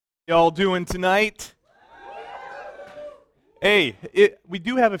Y'all doing tonight? Hey, we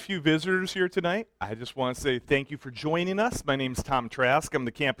do have a few visitors here tonight. I just want to say thank you for joining us. My name is Tom Trask. I'm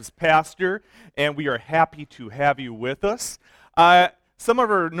the campus pastor, and we are happy to have you with us. Some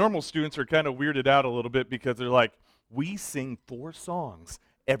of our normal students are kind of weirded out a little bit because they're like, we sing 4 songs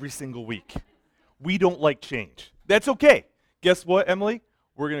every single week. We don't like change. That's okay. Guess what, Emily?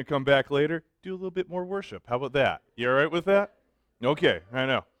 We're going to come back later, do a little bit more worship. How about that? You all right with that? Okay, I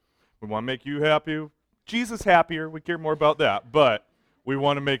know. We want to make you happy. Jesus happier. We care more about that, but we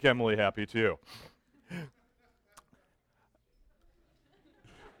want to make Emily happy too.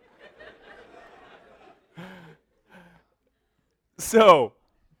 So,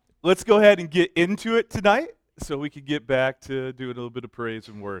 let's go ahead and get into it tonight so we can get back to doing a little bit of praise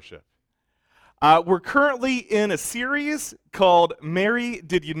and worship. We're currently in a series called Mary,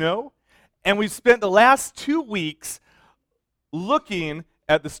 Did You Know? And we've spent the last 2 weeks looking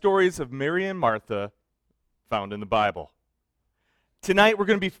at the stories of Mary and Martha found in the Bible. Tonight we're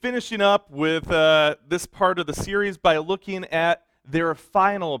going to be finishing up with this part of the series by looking at their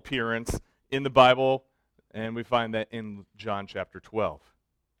final appearance in the Bible, and we find that in John chapter 12.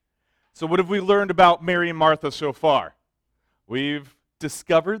 So what have we learned about Mary and Martha so far? We've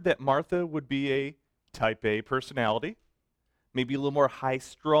discovered that Martha would be a type A personality, maybe a little more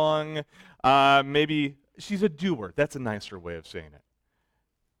high-strung, maybe she's a doer. That's a nicer way of saying it.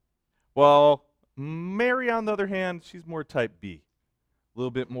 Well, Mary, on the other hand, she's more type B, a little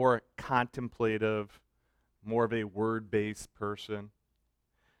bit more contemplative, more of a word-based person.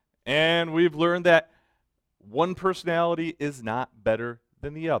 And we've learned that one personality is not better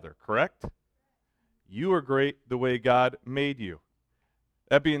than the other, correct? You are great the way God made you.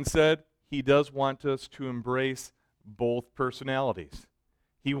 That being said, He does want us to embrace both personalities.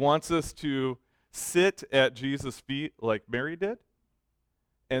 He wants us to sit at Jesus' feet like Mary did,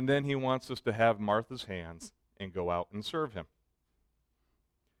 and then He wants us to have Martha's hands and go out and serve Him.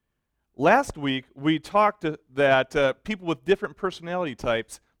 Last week, we talked that people with different personality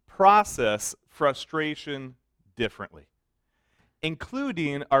types process frustration differently,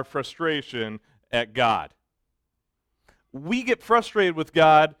 including our frustration at God. We get frustrated with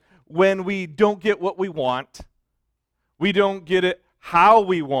God when we don't get what we want, we don't get it how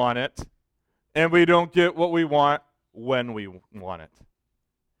we want it, and we don't get what we want when we want it.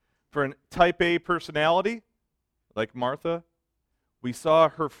 For a type A personality, like Martha, we saw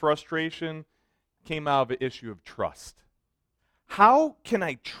her frustration came out of an issue of trust. How can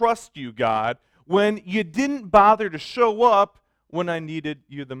I trust you, God, when you didn't bother to show up when I needed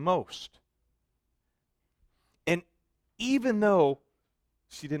you the most? And even though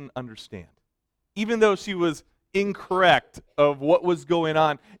she didn't understand, even though she was incorrect of what was going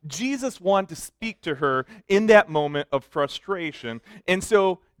on, Jesus wanted to speak to her in that moment of frustration. And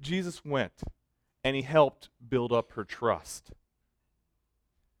so Jesus went and He helped build up her trust.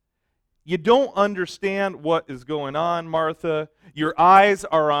 You don't understand what is going on, Martha. Your eyes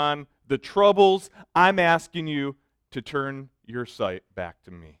are on the troubles. I'm asking you to turn your sight back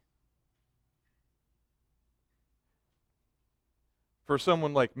to me. For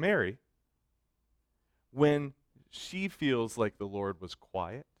someone like Mary, when she feels like the Lord was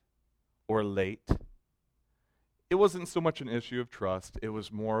quiet or late, it wasn't so much an issue of trust. It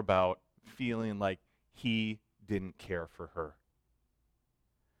was more about feeling like He didn't care for her.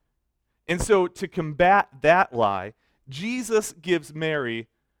 And so to combat that lie, Jesus gives Mary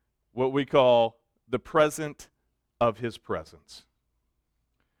what we call the present of His presence.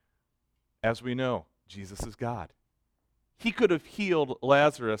 As we know, Jesus is God. He could have healed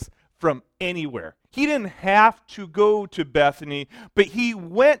Lazarus from anywhere. He didn't have to go to Bethany, but He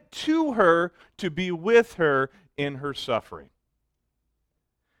went to her to be with her in her suffering.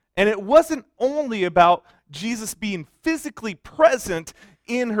 And it wasn't only about Jesus being physically present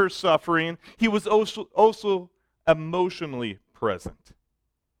in her suffering, He was also emotionally present.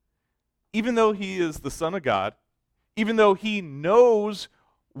 Even though He is the Son of God, even though He knows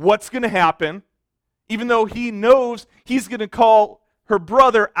what's going to happen, even though He knows He's going to call her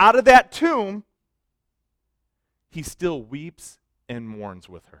brother out of that tomb, He still weeps and mourns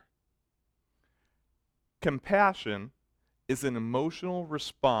with her. Compassion is an emotional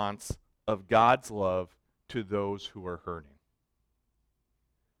response of God's love to those who are hurting.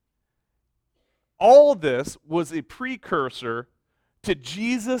 All this was a precursor to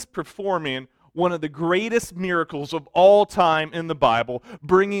Jesus performing one of the greatest miracles of all time in the Bible,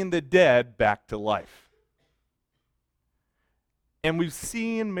 bringing the dead back to life. And we've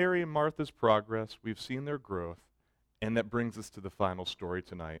seen Mary and Martha's progress, we've seen their growth, and that brings us to the final story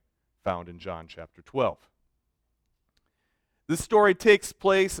tonight, found in John chapter 12. This story takes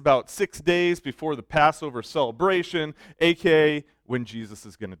place about 6 days before the Passover celebration, aka when Jesus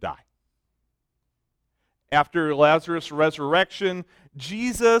is going to die. After Lazarus' resurrection,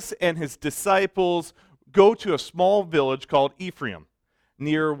 Jesus and his disciples go to a small village called Ephraim,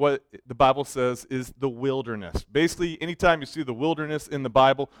 near what the Bible says is the wilderness. Basically, anytime you see the wilderness in the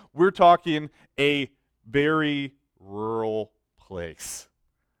Bible, we're talking a very rural place.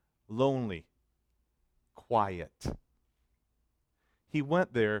 Lonely, quiet. He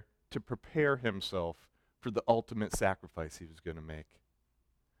went there to prepare himself for the ultimate sacrifice he was going to make.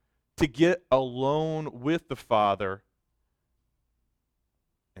 To get alone with the Father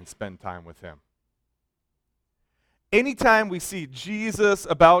and spend time with him. Anytime we see Jesus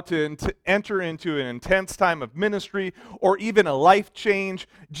about to enter into an intense time of ministry or even a life change,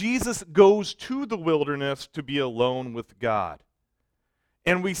 Jesus goes to the wilderness to be alone with God.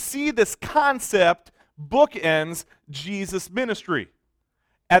 And we see this concept bookends Jesus' ministry.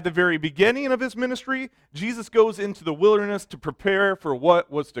 At the very beginning of his ministry, Jesus goes into the wilderness to prepare for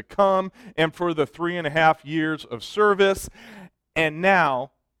what was to come and for the 3.5 years of service. And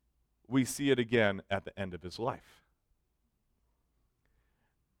now we see it again at the end of his life.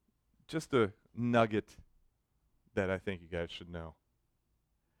 Just a nugget that I think you guys should know.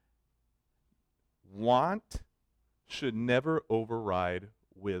 Want should never override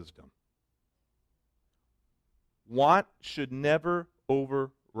wisdom. Want should never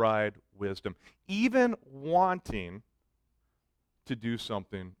override wisdom, even wanting to do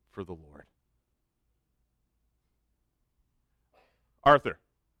something for the Lord. Arthur,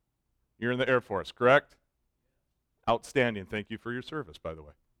 you're in the Air Force, correct? Outstanding. Thank you for your service, by the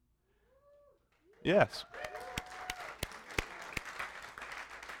way. Yes.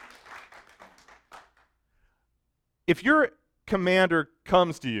 If your commander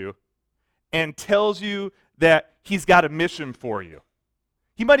comes to you and tells you that he's got a mission for you,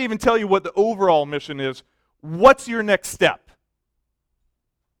 he might even tell you what the overall mission is, what's your next step?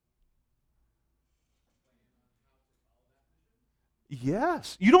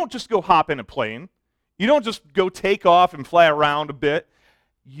 Yes. You don't just go hop in a plane. You don't just go take off and fly around a bit.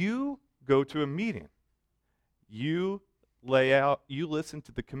 You go to a meeting. You listen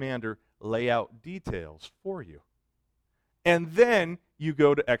to the commander lay out details for you. And then you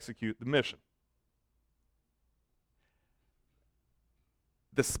go to execute the mission.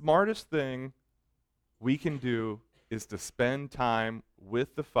 The smartest thing we can do is to spend time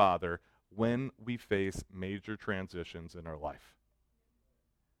with the Father when we face major transitions in our life.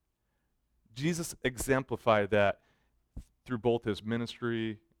 Jesus exemplified that through both his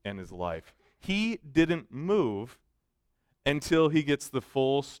ministry and his life. He didn't move until he gets the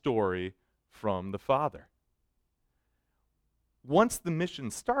full story from the Father. Once the mission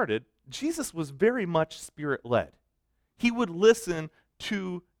started, Jesus was very much Spirit-led. He would listen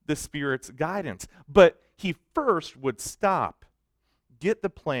to the Spirit's guidance, but he first would stop, get the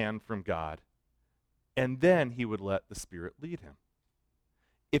plan from God, and then he would let the Spirit lead him.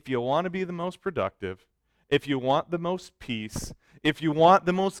 If you want to be the most productive, if you want the most peace, if you want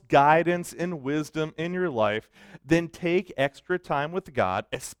the most guidance and wisdom in your life, then take extra time with God,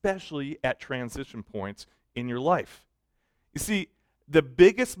 especially at transition points in your life. You see, the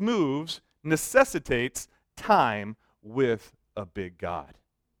biggest moves necessitates time with a big God.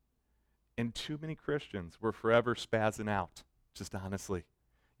 And too many Christians were forever spazzing out, just honestly.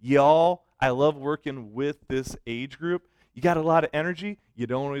 Y'all, I love working with this age group. You got a lot of energy. You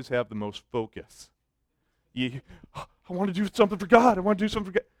don't always have the most focus. I want to do something for God. I want to do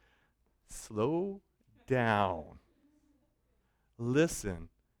something for God. Slow down. Listen,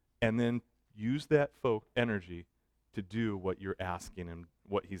 and then use that energy to do what you're asking and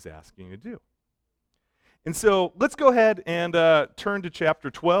what he's asking you to do. And so let's go ahead and turn to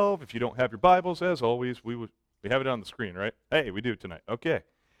chapter 12. If you don't have your Bibles, as always, we have it on the screen, right? Hey, we do tonight. Okay.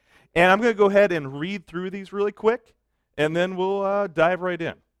 And I'm going to go ahead and read through these really quick, and then we'll dive right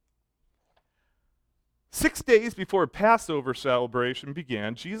in. 6 days before Passover celebration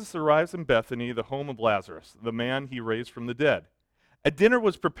began, Jesus arrives in Bethany, the home of Lazarus, the man he raised from the dead. A dinner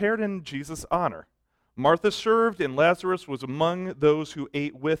was prepared in Jesus' honor. Martha served, and Lazarus was among those who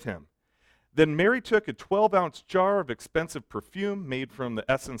ate with him. Then Mary took a 12-ounce jar of expensive perfume made from the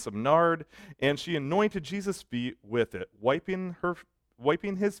essence of nard, and she anointed Jesus' feet with it, wiping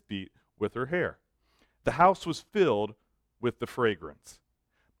his feet with her hair. The house was filled with the fragrance.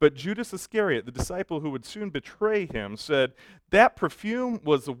 But Judas Iscariot, the disciple who would soon betray him, said, "That perfume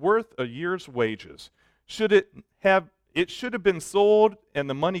was worth a year's wages. It should have been sold and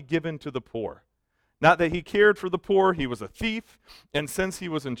the money given to the poor." Not that he cared for the poor, he was a thief, and since he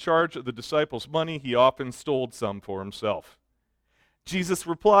was in charge of the disciples' money, he often stole some for himself. Jesus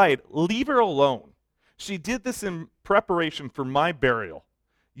replied, "Leave her alone. She did this in preparation for my burial.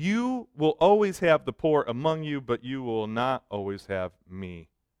 You will always have the poor among you, but you will not always have me."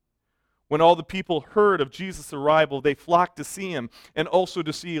 When all the people heard of Jesus' arrival, they flocked to see him and also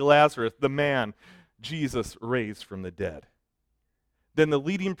to see Lazarus, the man Jesus raised from the dead. Then the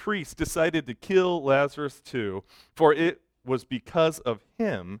leading priests decided to kill Lazarus too, for it was because of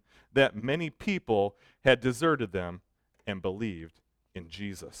him that many people had deserted them and believed in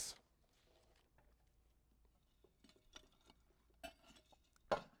Jesus.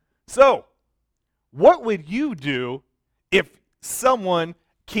 So, what would you do if someone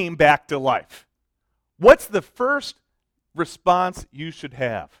came back to life? What's the first response you should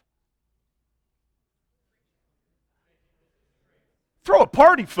have? Throw a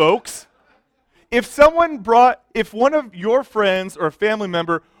party, folks. If one of your friends or a family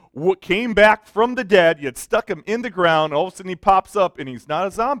member came back from the dead, you had stuck him in the ground, all of a sudden he pops up and he's not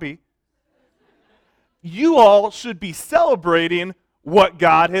a zombie, you all should be celebrating what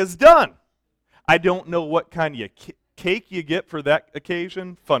God has done. I don't know what kind of cake you get for that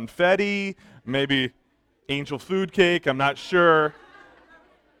occasion. Funfetti, maybe angel food cake, I'm not sure.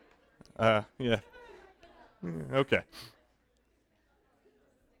 Yeah. Okay.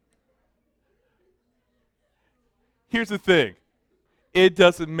 Here's the thing. It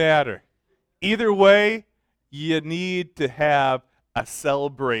doesn't matter. Either way, you need to have a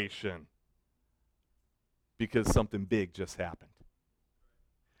celebration because something big just happened.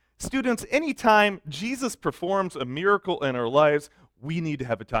 Students, anytime Jesus performs a miracle in our lives, we need to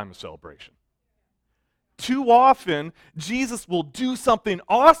have a time of celebration. Too often, Jesus will do something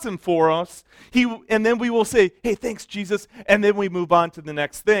awesome for us, and then we will say, "Hey, thanks, Jesus," and then we move on to the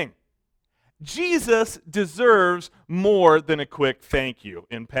next thing. Jesus deserves more than a quick thank you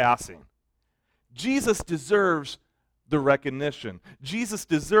in passing. Jesus deserves the recognition. Jesus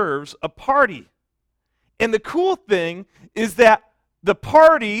deserves a party. And the cool thing is that the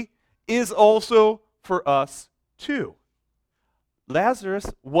party is also for us too.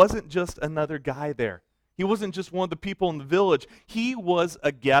 Lazarus wasn't just another guy there. He wasn't just one of the people in the village. He was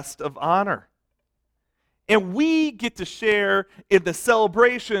a guest of honor. And we get to share in the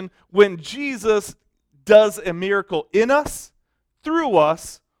celebration when Jesus does a miracle in us, through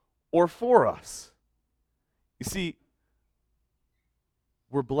us, or for us. You see,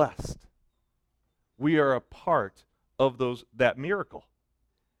 we're blessed. We are a part of that miracle.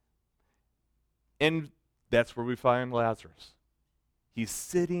 And that's where we find Lazarus. He's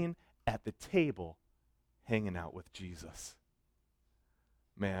sitting at the table hanging out with Jesus.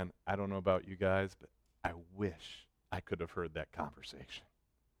 Man, I don't know about you guys, but I wish I could have heard that conversation.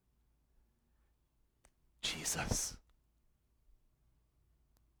 Jesus.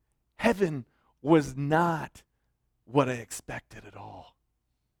 Heaven was not what I expected at all.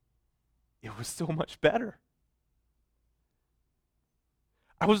 It was so much better.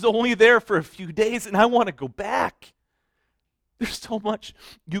 I was only there for a few days and I want to go back. There's so much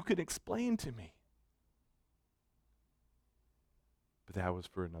you could explain to me. But that was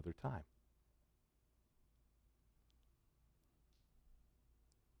for another time.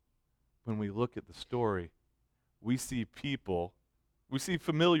 When we look at the story, we see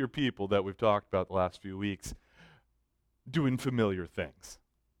familiar people that we've talked about the last few weeks doing familiar things.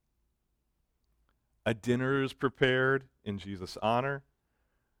 A dinner is prepared in Jesus' honor.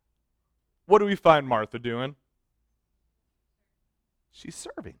 What do we find Martha doing? She's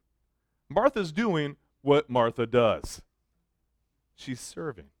serving. Martha's doing what Martha does. She's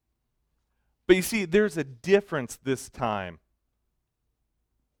serving. But you see, there's a difference this time.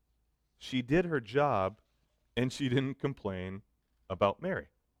 She did her job, and she didn't complain about Mary.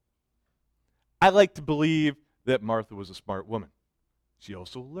 I like to believe that Martha was a smart woman. She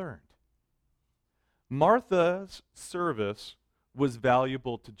also learned. Martha's service was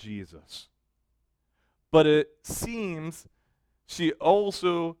valuable to Jesus. But it seems she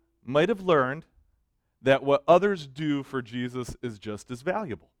also might have learned that what others do for Jesus is just as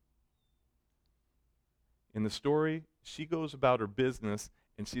valuable. In the story, she goes about her business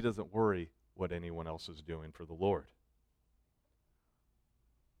and she doesn't worry what anyone else is doing for the Lord.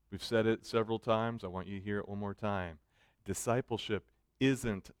 We've said it several times. I want you to hear it one more time. Discipleship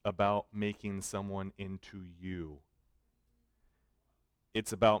isn't about making someone into you.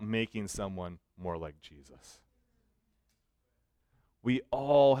 It's about making someone more like Jesus. We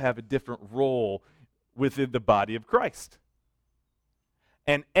all have a different role within the body of Christ.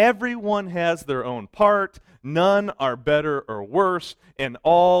 And everyone has their own part. None are better or worse, and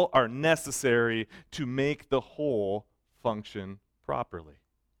all are necessary to make the whole function properly.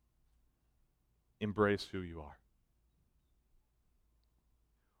 Embrace who you are.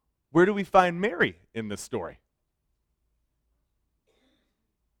 Where do we find Mary in this story?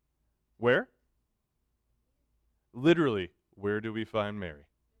 Where? Literally, where do we find Mary?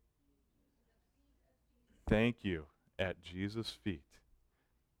 Thank you. At Jesus' feet.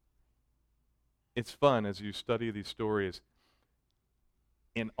 It's fun as you study these stories.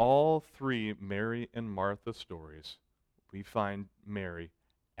 In all three Mary and Martha stories, we find Mary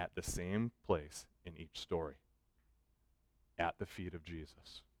at the same place in each story, at the feet of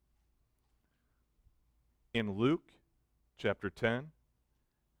Jesus. In Luke chapter 10,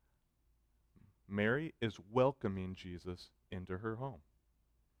 Mary is welcoming Jesus into her home.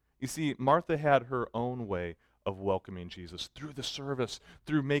 You see, Martha had her own way of welcoming Jesus through the service,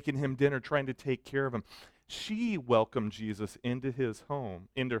 through making him dinner, trying to take care of him. She welcomed Jesus into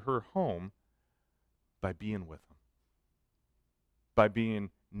her home by being with him, by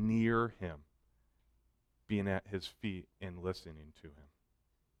being near him, being at his feet and listening to him.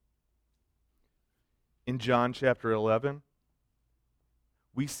 In John chapter 11,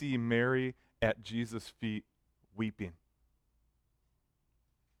 we see Mary at Jesus' feet weeping.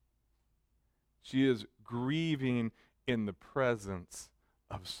 She is grieving in the presence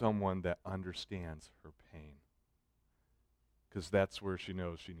of someone that understands her pain, because that's where she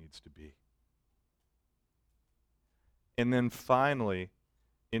knows she needs to be. And then finally,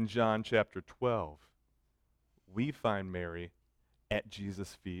 in John chapter 12, we find Mary at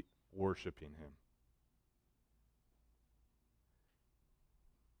Jesus' feet worshiping him.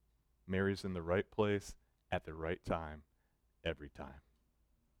 Mary's in the right place at the right time every time.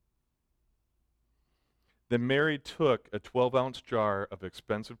 Then Mary took a 12-ounce jar of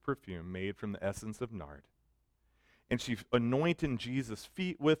expensive perfume made from the essence of nard, and she anointed Jesus'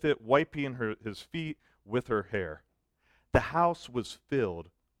 feet with it, wiping his feet with her hair. The house was filled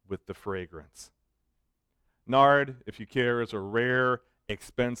with the fragrance. Nard, if you care, is a rare,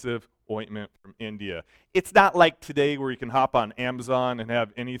 expensive ointment from India. It's not like today where you can hop on Amazon and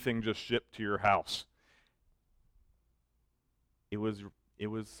have anything just shipped to your house. It was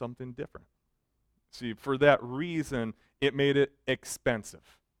something different. See, for that reason, it made it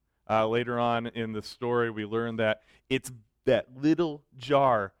expensive. Later on in the story, we learn that that little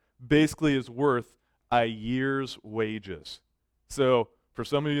jar basically is worth a year's wages. So for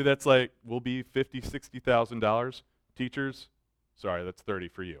some of you, that's like, will be $50,000, $60,000. Teachers, sorry, that's 30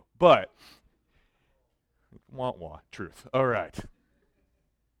 for you. But, wah, truth. All right.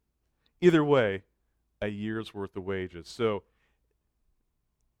 Either way, a year's worth of wages. So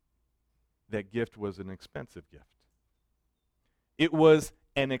that gift was an expensive gift. It was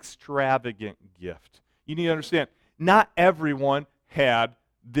an extravagant gift. You need to understand, not everyone had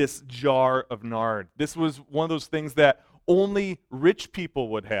this jar of nard. This was one of those things that only rich people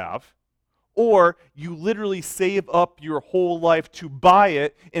would have, or you literally save up your whole life to buy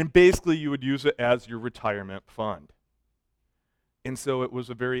it, and basically you would use it as your retirement fund. And so it was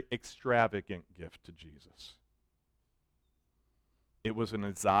a very extravagant gift to Jesus. It was an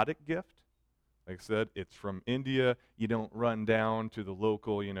exotic gift. Like I said, it's from India. You don't run down to the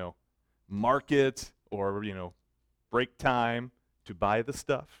local, market or, break time to buy the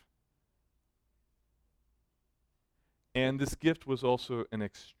stuff. And this gift was also an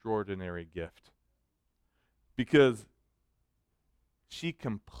extraordinary gift because she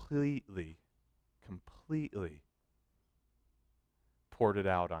completely poured it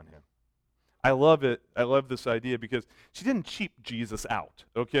out on him. I love it. I love this idea because she didn't cheap Jesus out,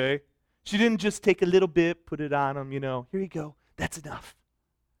 okay? She didn't just take a little bit, put it on him, here you go, that's enough.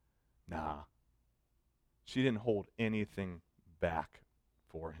 Nah. She didn't hold anything back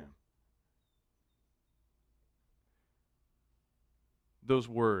for him. Those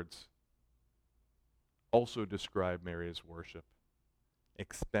words also describe Mary's worship.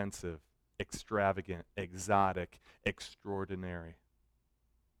 Expensive, extravagant, exotic, extraordinary.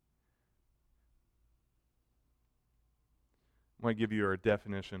 I want to give you our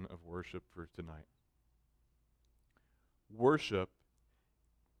definition of worship for tonight. Worship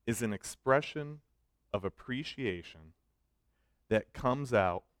is an expression of appreciation that comes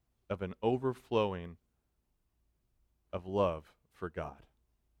out of an overflowing of love for God.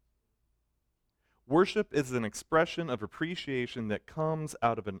 Worship is an expression of appreciation that comes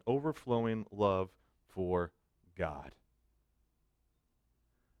out of an overflowing love for God.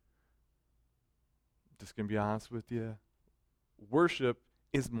 Just going to be honest with you. Worship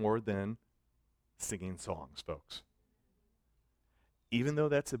is more than singing songs, folks. Even though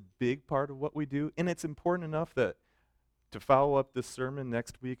that's a big part of what we do, and it's important enough that to follow up this sermon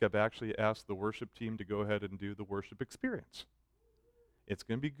next week, I've actually asked the worship team to go ahead and do the worship experience. It's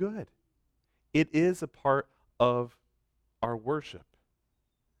going to be good. It is a part of our worship.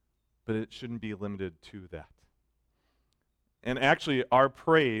 but it shouldn't be limited to that. And actually, our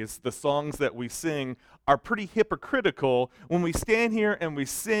praise, the songs that we sing, are pretty hypocritical when we stand here and we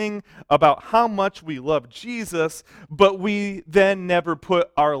sing about how much we love Jesus, but we then never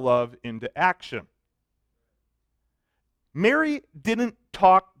put our love into action. Mary didn't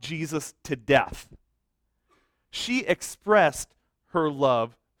talk Jesus to death. She expressed her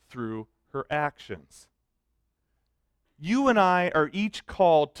love through her actions. You and I are each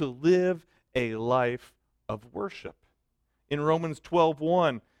called to live a life of worship. In Romans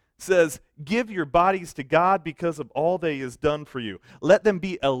 12:1 says, "Give your bodies to God because of all that He has done for you. Let them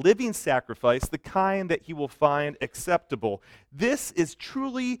be a living sacrifice, the kind that He will find acceptable. This is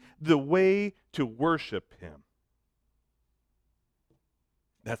truly the way to worship Him."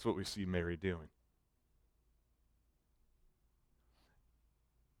 That's what we see Mary doing.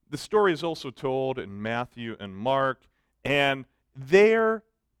 The story is also told in Matthew and Mark, and there,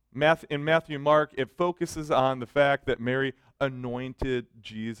 in Matthew and Mark, it focuses on the fact that Mary anointed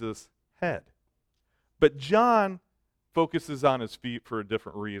Jesus' head. But John focuses on his feet for a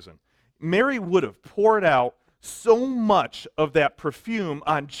different reason. Mary would have poured out so much of that perfume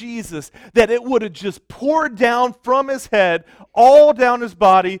on Jesus that it would have just poured down from his head, all down his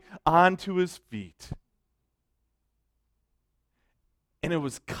body, onto his feet. And it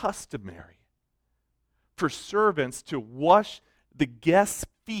was customary for servants to wash the guests'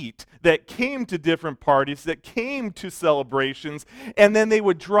 feet that came to different parties, that came to celebrations, and then they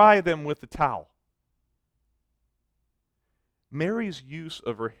would dry them with a towel. Mary's use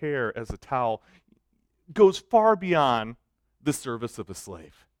of her hair as a towel goes far beyond the service of a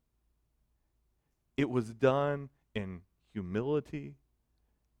slave. It was done in humility,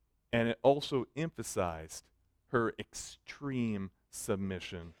 and it also emphasized her extreme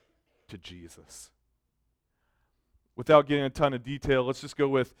submission to Jesus. Without getting a ton of detail, let's just go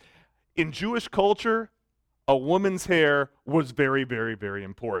with, in Jewish culture, a woman's hair was very, very, very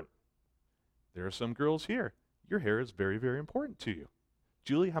important. There are some girls here. Your hair is very, very important to you.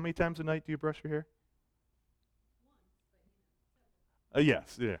 Julie, how many times a night do you brush your hair?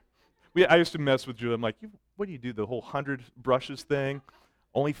 Yes, yeah. I used to mess with Julie. I'm like, what do you do, the whole 100 brushes thing?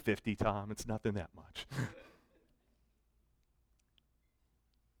 Only 50, Tom. It's nothing that much.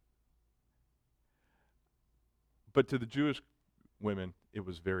 But to the Jewish women, it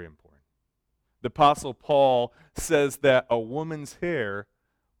was very important. The Apostle Paul says that a woman's hair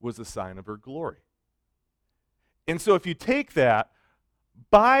was a sign of her glory. And so if you take that,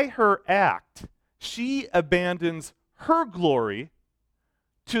 by her act, she abandons her glory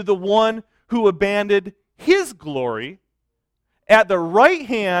to the one who abandoned his glory at the right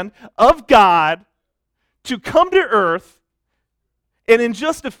hand of God to come to earth and in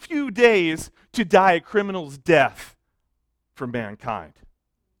just a few days to die a criminal's death for mankind.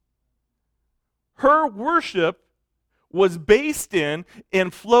 Her worship was based in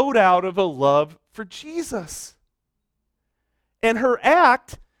and flowed out of a love for Jesus. And her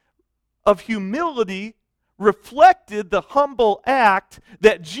act of humility reflected the humble act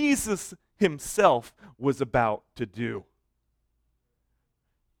that Jesus himself was about to do.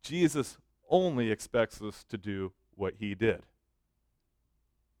 Jesus only expects us to do what he did.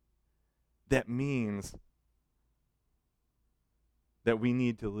 That means that we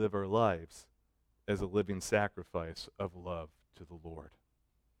need to live our lives as a living sacrifice of love to the Lord.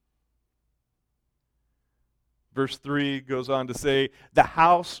 Verse 3 goes on to say, the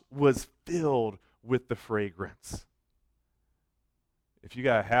house was filled with the fragrance. If you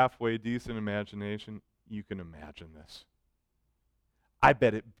got a halfway decent imagination, you can imagine this. I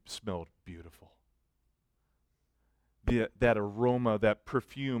bet it smelled beautiful. That aroma, that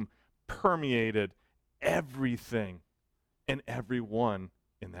perfume permeated everything and everyone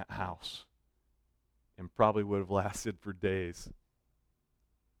in that house, and probably would have lasted for days.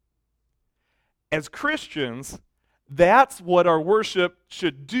 As Christians, that's what our worship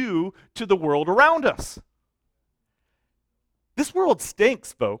should do to the world around us. This world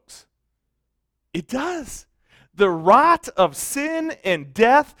stinks, folks. It does. The rot of sin and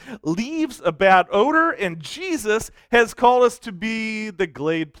death leaves a bad odor, and Jesus has called us to be the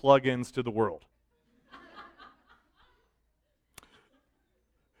Glade plugins to the world.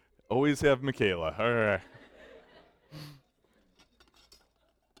 Always have Michaela. All right.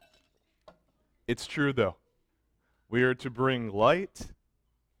 It's true, though. We are to bring light,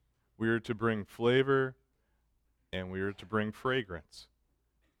 we are to bring flavor, and we are to bring fragrance.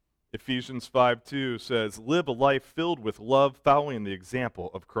 Ephesians 5:2 says, live a life filled with love, following the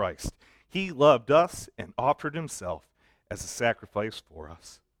example of Christ. He loved us and offered himself as a sacrifice for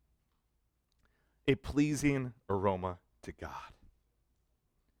us, a pleasing aroma to God.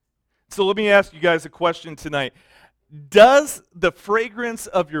 So let me ask you guys a question tonight. Does the fragrance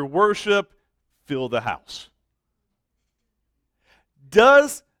of your worship fill the house?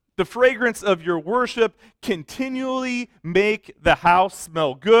 Does the fragrance of your worship continually make the house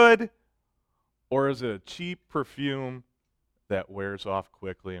smell good? Or is it a cheap perfume that wears off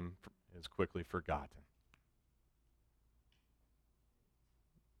quickly and is quickly forgotten?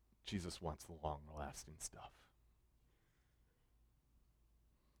 Jesus wants the long-lasting stuff.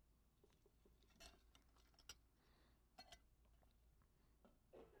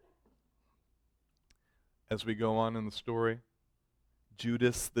 As we go on in the story,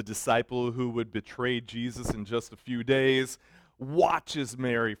 Judas, the disciple who would betray Jesus in just a few days, watches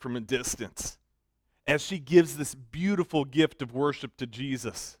Mary from a distance as she gives this beautiful gift of worship to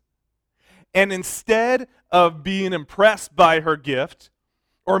Jesus. And instead of being impressed by her gift,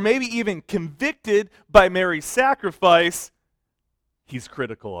 or maybe even convicted by Mary's sacrifice, he's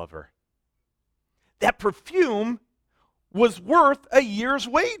critical of her. That perfume was worth a year's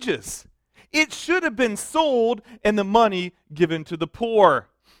wages. It should have been sold and the money given to the poor.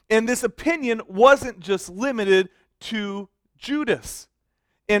 And this opinion wasn't just limited to Judas.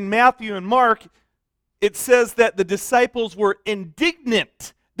 In Matthew and Mark, it says that the disciples were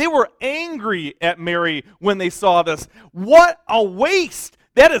indignant. They were angry at Mary when they saw this. What a waste!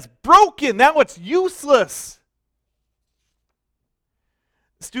 That is broken. That was useless.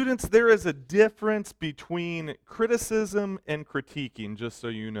 Students, there is a difference between criticism and critiquing, just so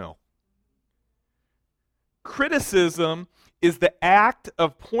you know. Criticism is the act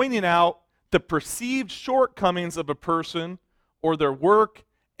of pointing out the perceived shortcomings of a person or their work,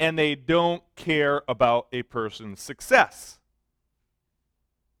 and they don't care about a person's success.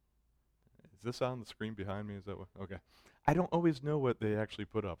 Is this on the screen behind me? Is that what? Okay. I don't always know what they actually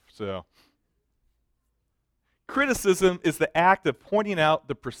put up. So, criticism is the act of pointing out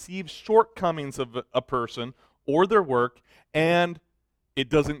the perceived shortcomings of a person or their work, and it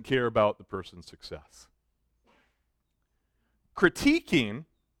doesn't care about the person's success. Critiquing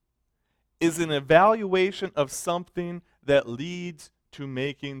is an evaluation of something that leads to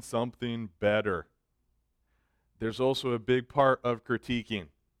making something better. There's also a big part of critiquing.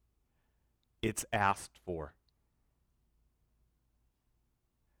 It's asked for.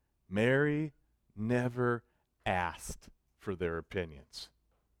 Mary never asked for their opinions.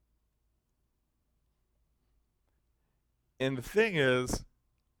 And the thing is,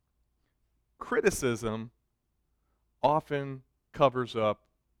 criticism often covers up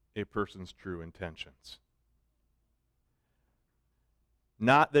a person's true intentions.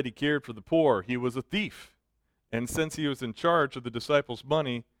 Not that he cared for the poor, he was a thief. And since he was in charge of the disciples'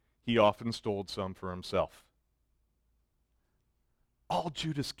 money, he often stole some for himself. All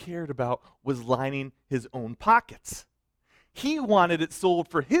Judas cared about was lining his own pockets. He wanted it sold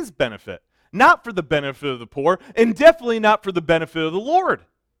for his benefit, not for the benefit of the poor, and definitely not for the benefit of the Lord.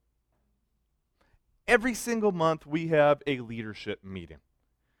 Every single month we have a leadership meeting.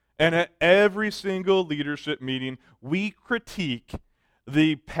 And at every single leadership meeting, we critique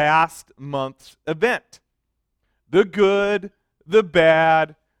the past month's event. The good, the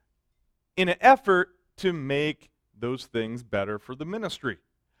bad, in an effort to make those things better for the ministry.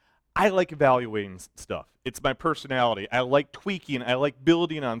 I like evaluating stuff. It's my personality. I like tweaking. I like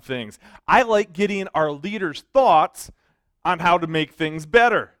building on things. I like getting our leaders' thoughts on how to make things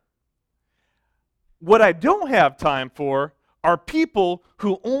better. What I don't have time for are people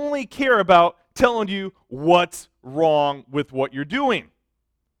who only care about telling you what's wrong with what you're doing.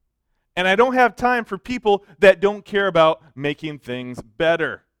 And I don't have time for people that don't care about making things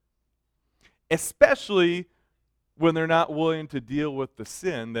better. Especially when they're not willing to deal with the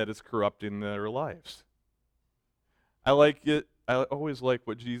sin that is corrupting their lives. I always like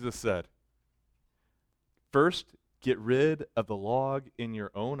what Jesus said. First, get rid of the log in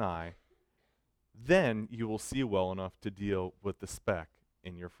your own eye. Then you will see well enough to deal with the speck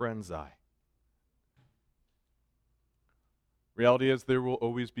in your friend's eye. Reality is there will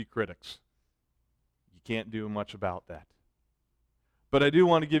always be critics. You can't do much about that. But I do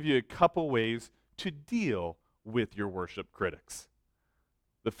want to give you a couple ways to deal with your worship critics.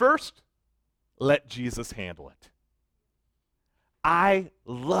 The first, let Jesus handle it. I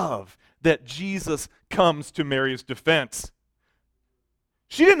love that Jesus comes to Mary's defense.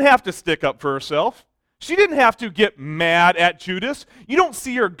 She didn't have to stick up for herself. She didn't have to get mad at Judas. You don't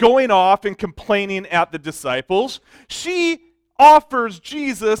see her going off and complaining at the disciples. She offers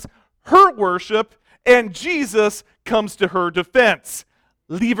Jesus her worship, and Jesus comes to her defense.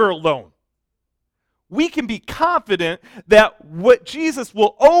 Leave her alone. We can be confident that Jesus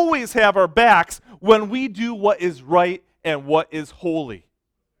will always have our backs when we do what is right and what is holy.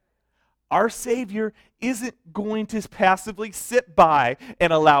 Our Savior isn't going to passively sit by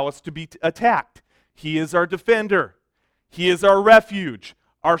and allow us to be attacked. He is our defender. He is our refuge,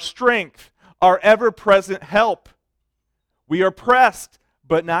 our strength, our ever-present help. We are pressed,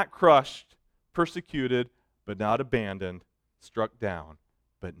 but not crushed, persecuted, but not abandoned, struck down,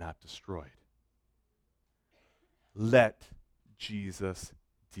 but not destroyed. Let Jesus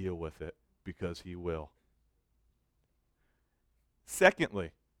deal with it, because he will.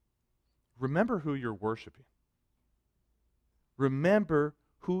 Secondly, remember who you're worshiping. Remember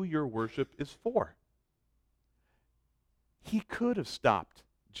who your worship is for. He could have stopped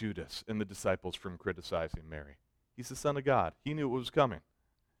Judas and the disciples from criticizing Mary. He's the Son of God. He knew it was coming.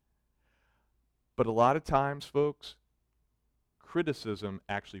 But a lot of times, folks, criticism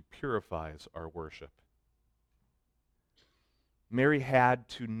actually purifies our worship. Mary had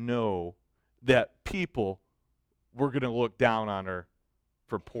to know that people were going to look down on her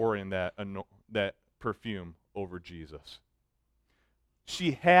for pouring that perfume over Jesus.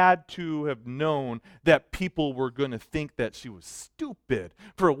 She had to have known that people were going to think that she was stupid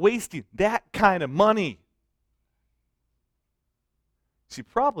for wasting that kind of money. She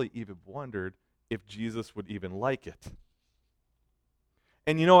probably even wondered if Jesus would even like it.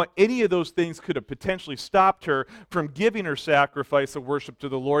 And you know what? Any of those things could have potentially stopped her from giving her sacrifice of worship to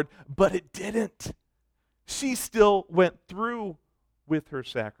the Lord, but it didn't. She still went through with her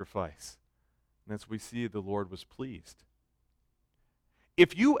sacrifice. And as we see, the Lord was pleased.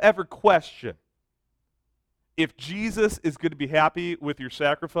 If you ever question if Jesus is going to be happy with your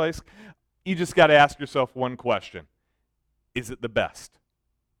sacrifice, you just got to ask yourself one question. Is it the best?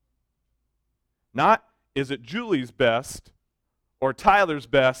 Not, is it Julie's best or Tyler's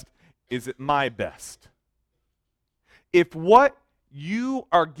best? Is it my best? If what you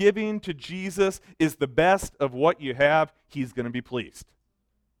are giving to Jesus is the best of what you have, he's going to be pleased.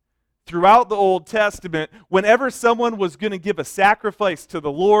 Throughout the Old Testament, whenever someone was going to give a sacrifice to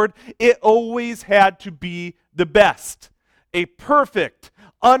the Lord, it always had to be the best. A perfect,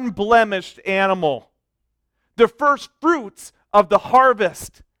 unblemished animal. The first fruits of the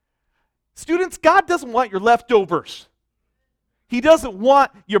harvest. Students, God doesn't want your leftovers. He doesn't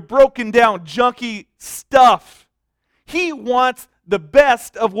want your broken down, junky stuff. He wants the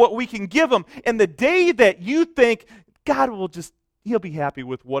best of what we can give him. And the day that you think, God will just, he'll be happy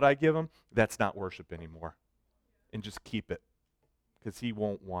with what I give him, that's not worship anymore. And just keep it, because he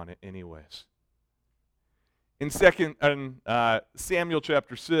won't want it anyways. In Samuel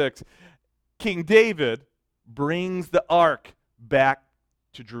chapter 6, King David brings the ark back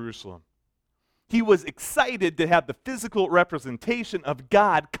to Jerusalem. He was excited to have the physical representation of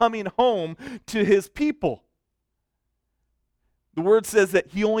God coming home to his people. The word says that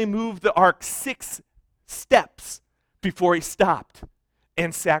he only moved the ark 6 steps before he stopped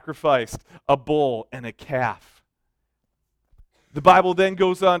and sacrificed a bull and a calf. The Bible then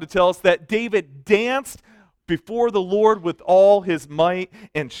goes on to tell us that David danced before the Lord with all his might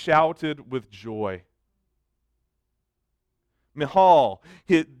and shouted with joy. Michal,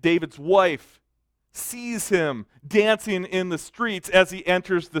 David's wife, sees him dancing in the streets as he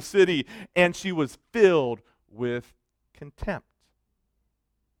enters the city, and she was filled with contempt.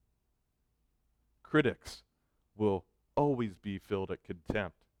 Critics will always be filled at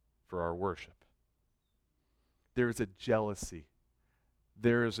contempt for our worship. There is a jealousy.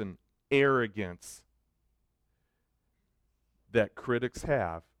 There is an arrogance that critics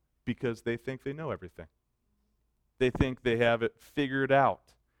have because they think they know everything. They think they have it figured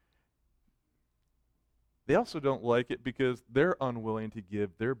out. They also don't like it because they're unwilling to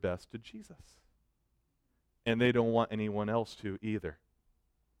give their best to Jesus. And they don't want anyone else to either.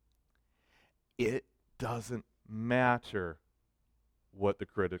 It doesn't matter what the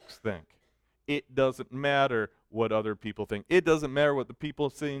critics think. It doesn't matter what other people think. It doesn't matter what the people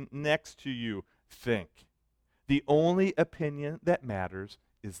sitting next to you think. The only opinion that matters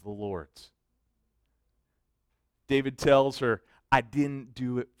is the Lord's. David tells her, I didn't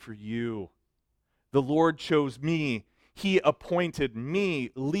do it for you. The Lord chose me. He appointed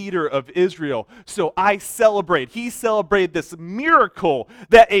me leader of Israel. So I celebrate. He celebrated this miracle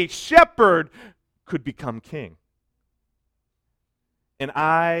that a shepherd could become king. And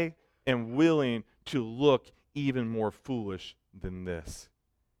I am willing to look even more foolish than this,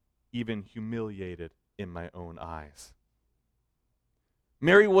 even humiliated in my own eyes.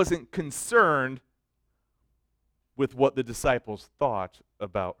 Mary wasn't concerned with what the disciples thought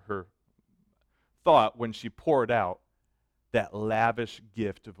when she poured out that lavish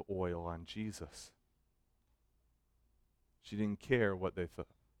gift of oil on Jesus. She didn't care what they thought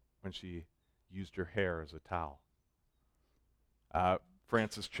when she used her hair as a towel.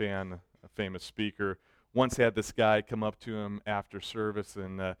 Francis Chan, a famous speaker, once had this guy come up to him after service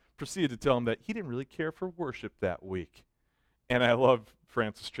and proceeded to tell him that he didn't really care for worship that week. And I love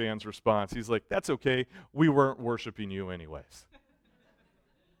Francis Chan's response. He's like, "That's okay. We weren't worshiping you anyways."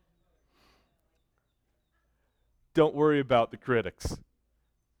 Don't worry about the critics.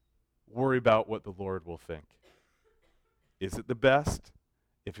 Worry about what the Lord will think. Is it the best?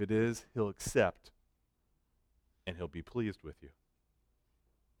 If it is, he'll accept and he'll be pleased with you.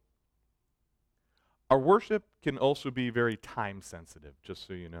 Our worship can also be very time sensitive, just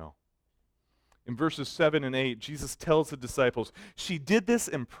so you know. In verses 7 and 8, Jesus tells the disciples, "She did this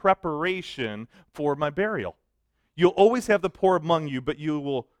in preparation for my burial. You'll always have the poor among you, but you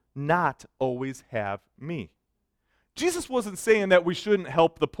will not always have me." Jesus wasn't saying that we shouldn't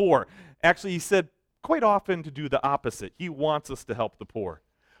help the poor. Actually, he said quite often to do the opposite. He wants us to help the poor.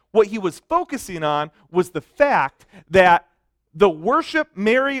 What he was focusing on was the fact that the worship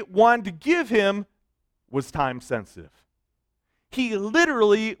Mary wanted to give him was time sensitive. He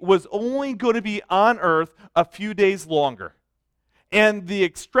literally was only going to be on earth a few days longer. And the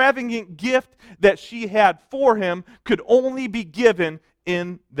extravagant gift that she had for him could only be given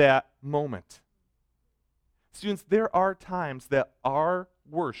in that moment. Students, there are times that our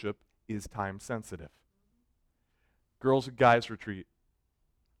worship is time sensitive. Girls and guys retreat.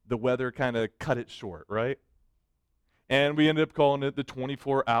 The weather kind of cut it short, right? And we ended up calling it the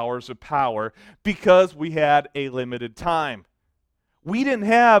 24 hours of power because we had a limited time. We didn't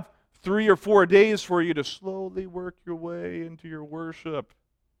have 3 or 4 days for you to slowly work your way into your worship.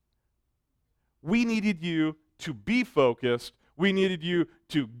 We needed you to be focused. We needed you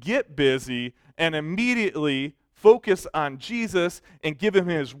to get busy and immediately focus on Jesus and give him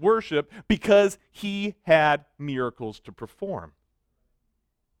his worship because he had miracles to perform.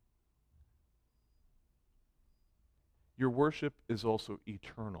 Your worship is also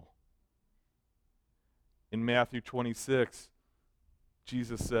eternal. In Matthew 26,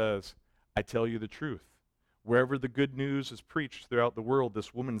 Jesus says, "I tell you the truth. Wherever the good news is preached throughout the world,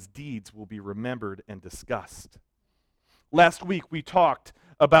 this woman's deeds will be remembered and discussed." Last week, we talked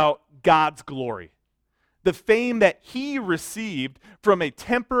about God's glory, the fame that he received from a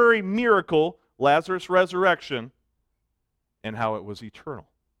temporary miracle, Lazarus' resurrection, and how it was eternal.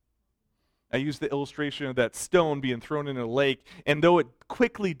 I used the illustration of that stone being thrown in a lake, and though it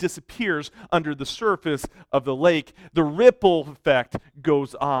quickly disappears under the surface of the lake, the ripple effect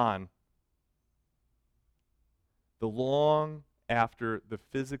goes on. The long after the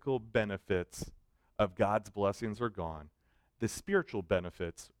physical benefits of God's blessings are gone, the spiritual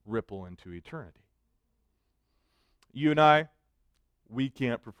benefits ripple into eternity. You and I, we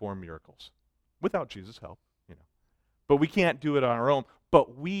can't perform miracles without Jesus' help, but we can't do it on our own.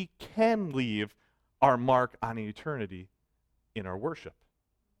 But we can leave our mark on eternity in our worship.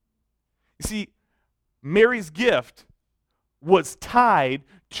 You see, Mary's gift was tied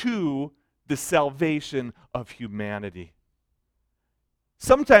to the salvation of humanity.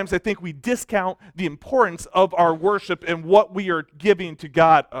 Sometimes I think we discount the importance of our worship and what we are giving to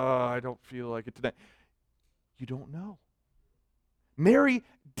God. I don't feel like it today. You don't know. Mary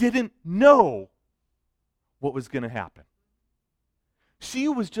didn't know what was going to happen. She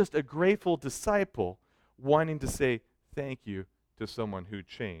was just a grateful disciple wanting to say thank you to someone who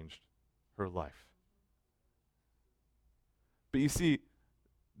changed her life. But you see,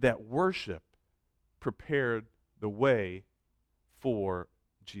 that worship prepared the way for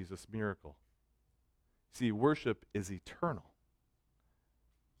Jesus' miracle. See, worship is eternal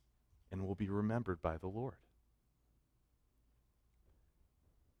and will be remembered by the Lord.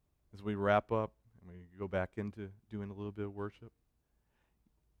 As we wrap up and we go back into doing a little bit of worship,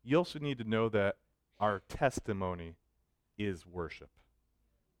 you also need to know that our testimony is worship.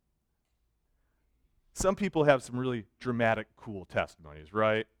 Some people have some really dramatic, cool testimonies,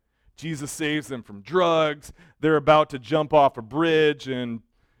 right? Jesus saves them from drugs. They're about to jump off a bridge and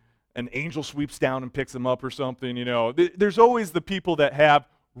an angel sweeps down and picks them up or something, There's always the people that have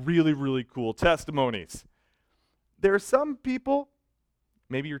really, really cool testimonies. There are some people,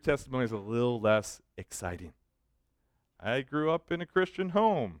 maybe your testimony is a little less exciting. I grew up in a Christian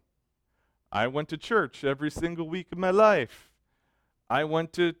home. I went to church every single week of my life. I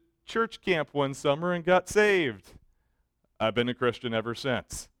went to church camp one summer and got saved. I've been a Christian ever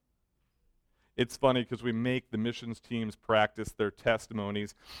since. It's funny because we make the missions teams practice their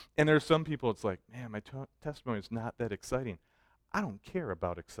testimonies, and there's some people, it's like, man, my testimony is not that exciting. I don't care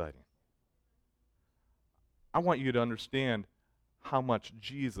about exciting. I want you to understand how much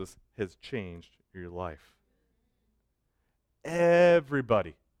Jesus has changed your life.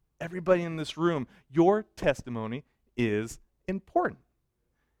 Everybody in this room, your testimony is important.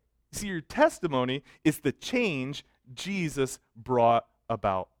 See, your testimony is the change Jesus brought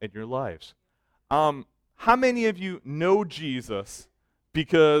about in your lives. How many of you know Jesus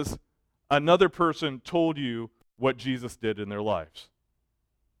because another person told you what Jesus did in their lives?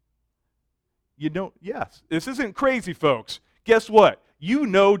 You don't, yes. This isn't crazy, folks. Guess what? You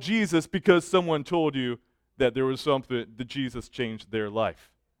know Jesus because someone told you that there was something that Jesus changed their life.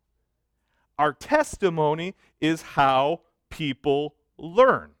 Our testimony is how people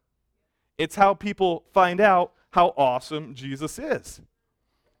learn. It's how people find out how awesome Jesus is.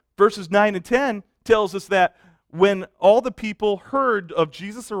 Verses 9 and 10 tells us that when all the people heard of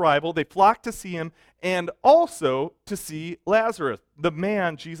Jesus' arrival, they flocked to see him and also to see Lazarus, the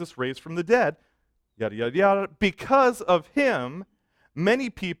man Jesus raised from the dead, yada, yada, yada. Because of him, many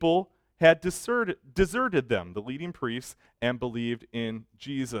people had deserted them, the leading priests, and believed in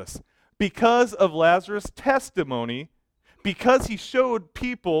Jesus. Because of Lazarus' testimony, because he showed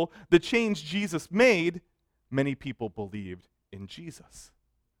people the change Jesus made, many people believed in Jesus.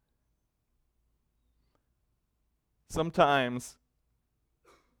 Sometimes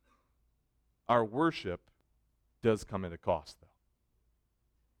our worship does come at a cost, though.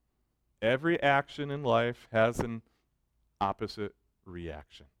 Every action in life has an opposite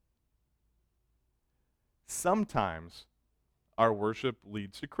reaction. Sometimes our worship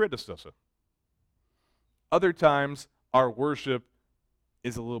leads to criticism. Other times, our worship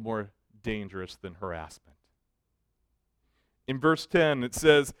is a little more dangerous than harassment. In verse 10, it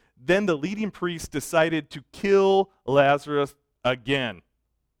says, "Then the leading priests decided to kill Lazarus again."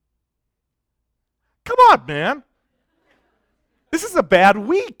 Come on, man. This is a bad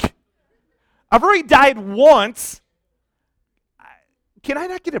week. I've already died once. Can I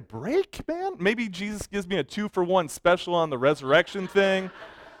not get a break, man? Maybe Jesus gives me a 2-for-1 special on the resurrection thing.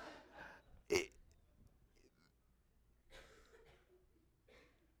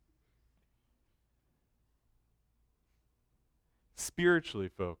 Spiritually,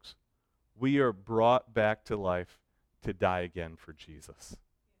 folks, we are brought back to life to die again for Jesus.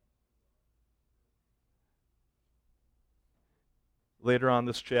 Later on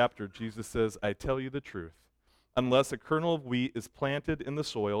this chapter, Jesus says, "I tell you the truth. Unless a kernel of wheat is planted in the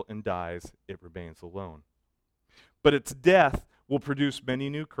soil and dies, it remains alone. But its death will produce many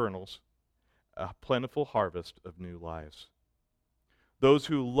new kernels, a plentiful harvest of new lives. Those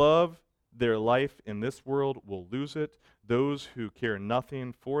who love their life in this world will lose it. Those who care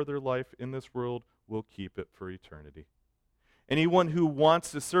nothing for their life in this world will keep it for eternity. Anyone who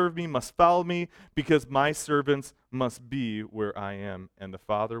wants to serve me must follow me, because my servants must be where I am, and the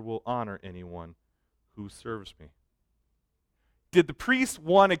Father will honor anyone who serves me." Did the priests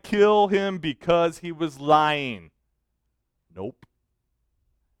want to kill him because he was lying? Nope.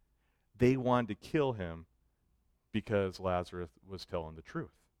 They wanted to kill him because Lazarus was telling the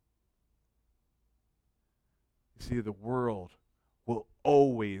truth. You see, the world will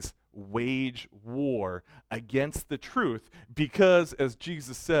always wage war against the truth because, as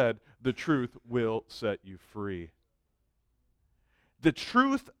Jesus said, the truth will set you free. The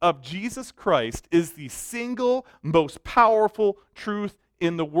truth of Jesus Christ is the single most powerful truth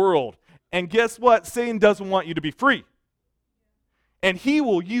in the world. And guess what? Satan doesn't want you to be free. And he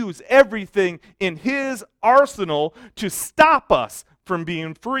will use everything in his arsenal to stop us from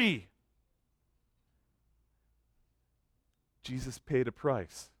being free. Jesus paid a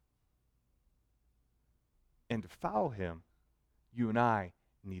price. And to follow him, you and I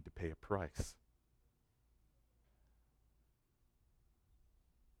need to pay a price.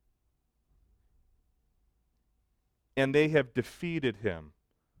 And they have defeated him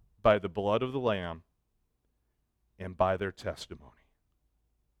by the blood of the Lamb and by their testimony.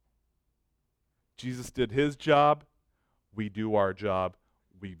 Jesus did his job. We do our job.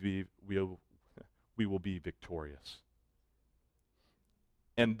 We will be victorious.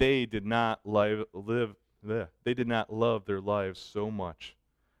 And they did not love their lives so much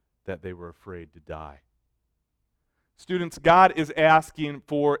that they were afraid to die. Students, God is asking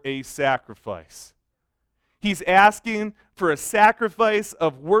for a sacrifice. He's asking for a sacrifice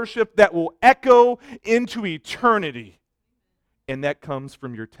of worship that will echo into eternity. And that comes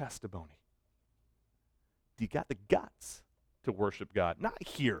from your testimony. You got the guts to worship God. Not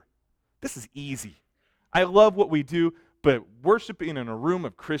here. This is easy. I love what we do, but worshiping in a room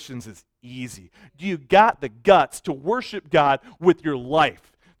of Christians is easy. Do you got the guts to worship God with your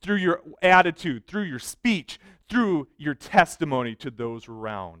life, through your attitude, through your speech, through your testimony to those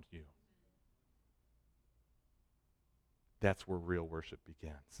around you? That's where real worship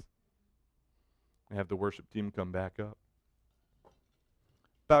begins. I have the worship team come back up.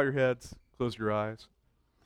 Bow your heads, close your eyes.